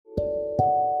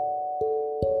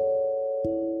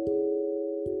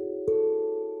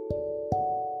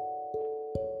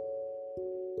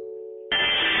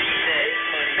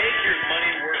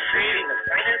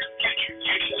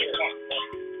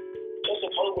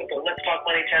with the Let's Talk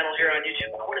Money channel here on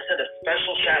YouTube. I want to send a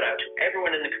special shout out to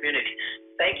everyone in the community.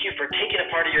 Thank you for taking a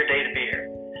part of your day to be here.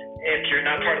 If you're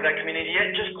not part of that community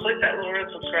yet, just click that little red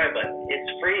subscribe button. It's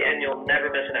free and you'll never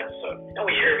miss an episode. Now,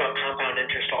 we hear about compound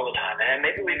interest all the time, and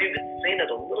maybe we've even seen it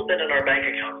a little bit in our bank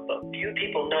accounts, but few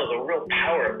people know the real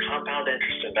power of compound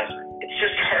interest investment. It's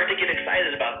just hard to get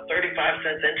excited about 35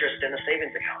 cents interest in a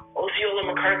savings account.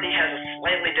 Osceola McCarthy has a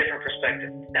slightly different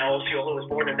perspective. Now, Osceola was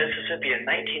born in Mississippi in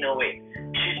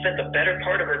 1908. She spent the better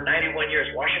part of her 91 years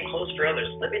washing clothes for others,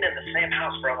 living in the same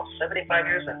house for almost 75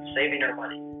 years and saving her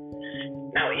money.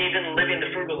 Now, even living the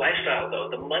frugal lifestyle,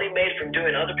 though, the money made from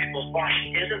doing other people's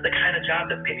washing isn't the kind of job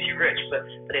that makes you rich.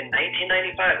 But in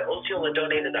 1995, Osceola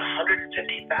donated $150,000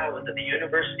 to the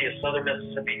University of Southern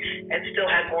Mississippi and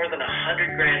still had more than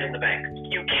 $100,000 in the bank.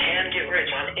 You can get rich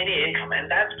on any income,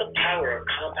 and that's the power of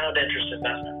compound interest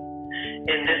investment.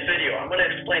 In this video, I'm going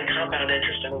to explain compound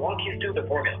interest and walk you through the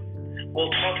formula.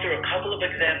 We'll talk through a couple of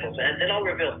examples, and then I'll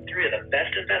reveal 3 of the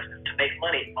best investments to make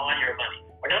money on your money.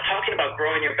 We're not talking about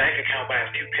growing your bank account by a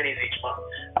few pennies each month.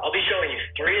 I'll be showing you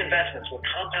 3 investments with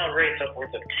compound rates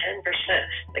upwards of 10%,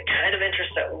 the kind of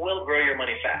interest that will grow your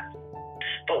money fast.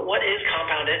 But what is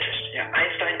compound interest?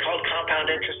 Einstein called compound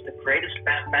interest the greatest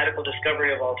mathematical discovery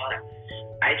of all time.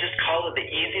 I just call it the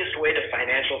easiest way to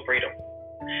financial freedom.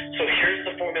 So here's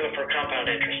the formula for compound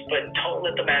interest, but don't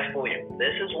let the math fool you.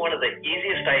 This is one of the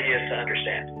easiest ideas to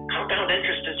understand. Compound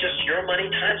interest is just your money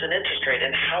times an interest rate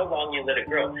and how long you let it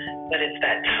grow. But it's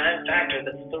that time factor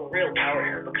that's the real power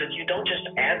here, because you don't just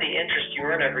add the interest you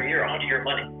earn every year onto your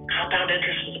money. Compound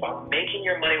interest is about making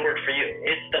your money work for you.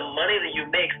 It's the money that you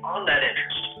make on that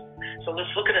interest. So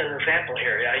let's look at an example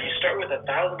here. You start with a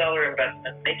 $1,000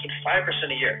 investment, making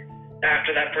 5% a year.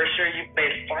 After that first year, you've made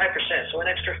 5%, so an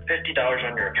extra $50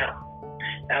 on your account.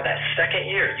 Now that second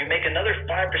year, you make another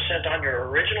 5% on your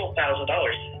original $1,000,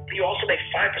 but you also make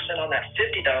 5% on that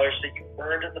 $50 that you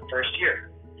earned in the first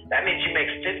year. That means you make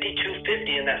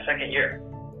 $5,250 in that second year.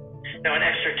 Now an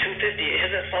extra $250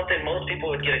 isn't something most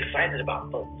people would get excited about,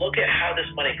 but look at how this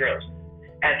money grows.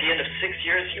 At the end of 6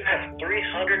 years, you have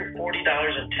 $340.10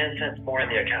 more in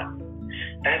the account.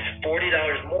 That's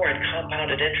 $40 more in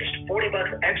compounded interest, $40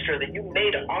 extra that you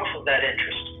made off of that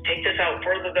interest. Take this out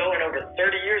further though, in over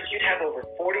 30 years, you'd have over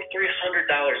 $4,300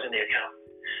 in the account.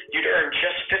 You'd earn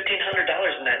just $1,500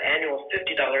 in that annual $50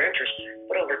 interest,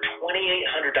 but over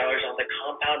 $2,800 on the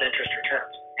compound interest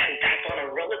returns. And that's on a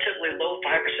relatively low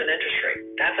 5% interest rate.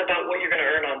 That's about what you're going to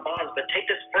earn on bonds, but take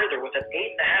this further with an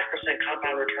 8.5%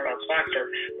 compound return on stocks or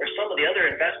some of the other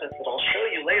investments that I'll show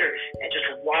you later, and just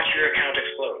watch your account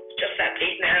explode. Just that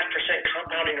 8.5%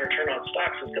 compounding return on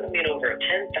stocks is going to mean over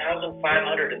 $10,500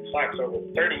 in stocks over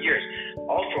 30 years,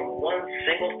 all from one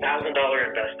single $1,000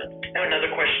 investment. Now another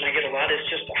question I get a lot is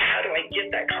just, how do I get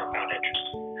that compound interest?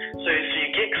 So you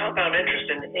get compound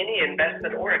interest in any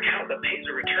investment or account that pays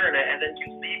a return, and then you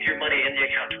leave your money in the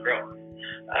account to grow.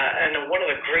 And one of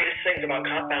the greatest things about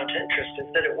compound interest is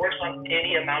that it works on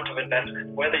any amount of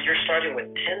investment, whether you're starting with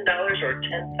 $10 or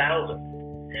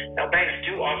 $10,000. Now banks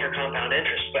do offer compound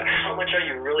interest, but how much are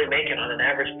you really making on an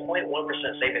average 0.1%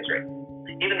 savings rate?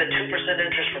 Even the 2%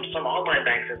 interest from some online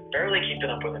banks is barely keeping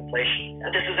up with inflation.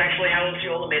 And this is actually how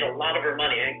Osceola made a lot of her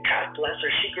money, and God bless her,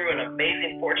 she grew an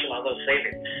amazing fortune on those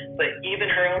savings. But even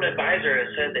her own advisor has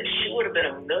said that she would have been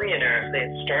a millionaire if they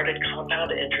had started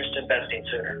compound interest investing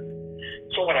sooner.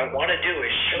 So what I want to do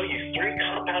is show you 3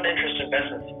 compound interest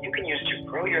investments you can use to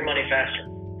grow your money faster.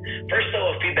 First,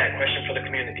 though, a feedback question for the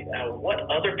community. What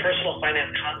other personal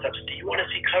finance concepts do you want to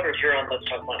see covered here on Let's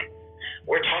Talk Money?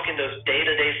 We're talking those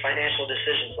day-to-day financial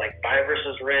decisions like buy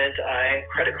versus rent and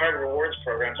credit card rewards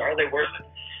programs. Are they worth it?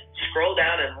 Scroll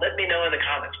down and let me know in the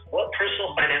comments, what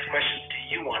personal finance questions do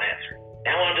you want answered?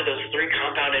 Now on to those 3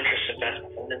 compound interest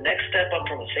investments. And the next step up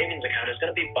from a savings account is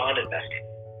going to be bond investing.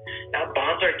 Now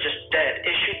bonds are just debt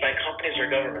issued by companies or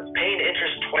governments, paying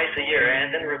interest twice a year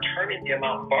and then returning the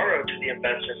amount borrowed to the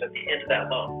investors at the end of that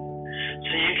loan.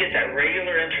 So you get that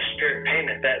regular interest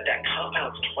payment that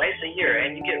compounds twice a year,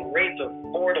 and you get rates of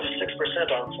 4 to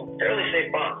 6% on some fairly safe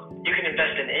bonds. You can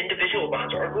invest in individual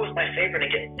bonds, or go with my favorite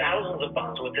and get thousands of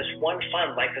bonds with this one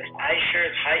fund, like this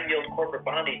iShares High Yield Corporate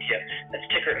Bond ETF, that's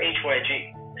ticker HYG.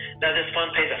 Now this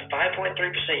fund pays a 5.3%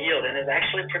 yield and has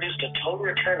actually produced a total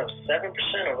return of 7%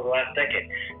 over the last decade.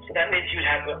 So that means you'd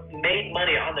have made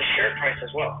money on the share price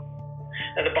as well.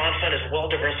 Now, the bond fund is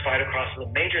well diversified across the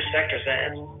major sectors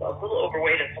and a little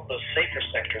overweight in some of those safer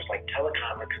sectors like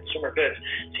telecom or consumer goods,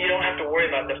 so you don't have to worry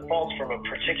about defaults from a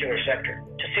particular sector.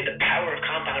 To see the power of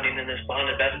compounding in this bond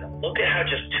investment, look at how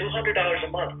just $200 a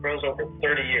month grows over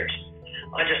 30 years.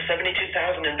 On just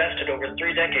 $72,000 invested over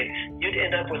 3 decades, you'd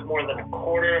end up with more than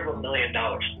 $250,000.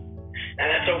 And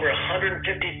that's over $150,000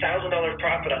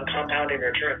 profit on compounding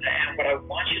returns. And what I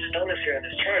want you to notice here in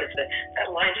this chart is that that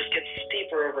line just gets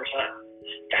steeper over time.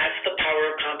 That's the power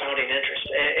of compounding interest.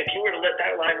 If you were to let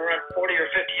that line run 40 or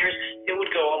 50 years, it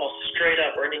would go almost straight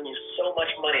up, earning you so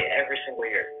much money every single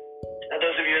year. Now,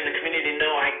 those of you in the community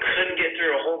know I couldn't get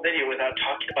through a whole video without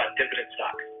talking about dividend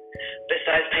stocks.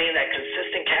 Besides paying that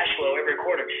consistent cash flow every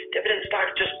quarter, dividend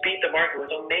stocks just beat the market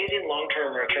with amazing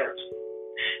long-term returns.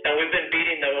 Now, we've been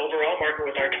beating the overall market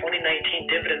with our 2019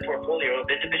 dividend portfolio of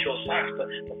individual stocks, but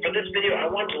for this video, I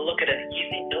wanted to look at an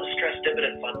easy, no-stress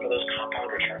dividend fund for those compound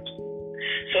returns.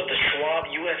 So the Schwab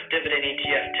U.S. Dividend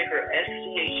ETF, ticker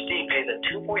SCHD, pays a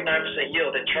 2.9%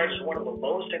 yield and charges one of the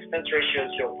lowest expense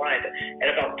ratios you'll find at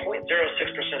about 0.06%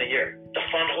 a year. The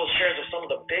fund holds shares of some of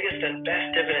the biggest and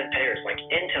best dividend payers like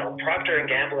Intel, Procter &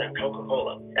 Gamble, and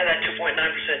Coca-Cola. Now that 2.9%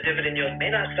 dividend yield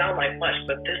may not sound like much,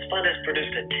 but this fund has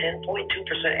produced a 10.2%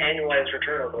 annualized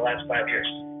return over the last 5 years.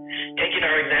 Taking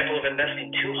our example of investing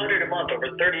 $200 a month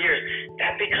over 30 years,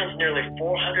 that becomes nearly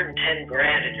 $410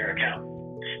 grand in your account.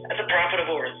 That's a profit of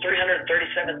over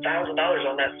 $337,000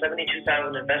 on that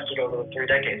 $72,000 invested over the 3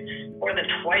 decades, more than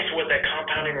twice what that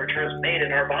compounding returns made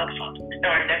in our bond fund.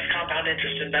 Now, our next compound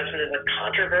interest investment is a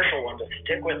controversial one, but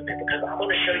stick with me because I'm going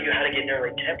to show you how to get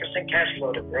nearly 10% cash flow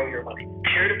to grow your money.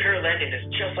 Peer-to-peer lending is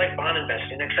just like bond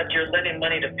investing, except you're lending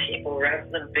money to people rather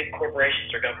than big corporations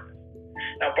or government.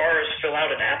 Now, borrowers fill out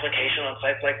an application on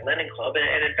sites like Lending Club,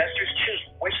 and investors choose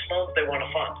which loans they want to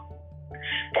fund.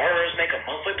 Borrowers make a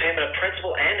monthly payment of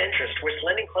principal and interest, which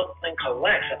Lending Club then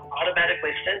collects and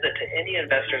automatically sends it to any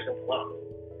investors in the loan.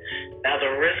 Now, the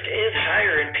risk is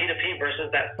higher in P2P versus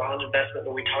that bond investment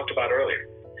that we talked about earlier.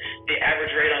 The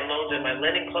average rate on loans in my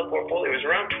Lending Club portfolio is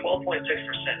around 12.6%,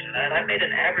 and I made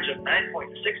an average of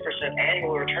 9.6%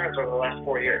 annual returns over the last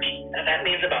 4 years. Now, that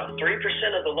means about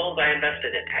 3% of the loans I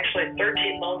invested in, actually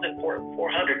 13 loans in 400,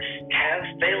 have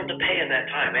failed to pay in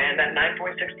that time, and that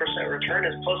 9.6% return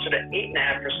is closer to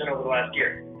 8.5% over the last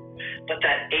year. But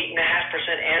that 8.5%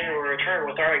 annual return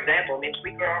with our example means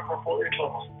we grow our portfolio to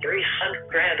almost $300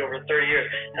 grand over 30 years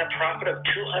and a profit of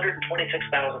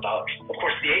 $226,000. Of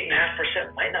course, the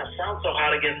 8.5% might not sound so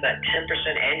hot against that 10%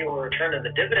 annual return in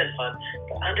the dividend fund,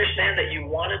 but understand that you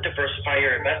want to diversify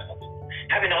your investments.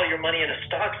 Having all your money in a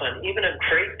stock fund, even a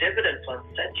great dividend fund,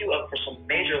 sets you up for some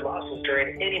major losses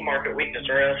during any market weakness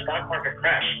or a stock market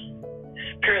crash.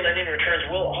 Pure lending returns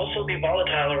will also be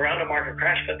volatile around a market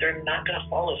crash, but they're not going to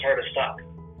fall as hard as stock.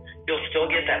 You'll still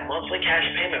get that monthly cash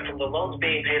payment from the loans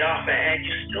being paid off, and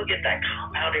you still get that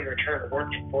compounding return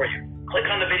working for you. Click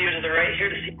on the video to the right here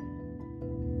to see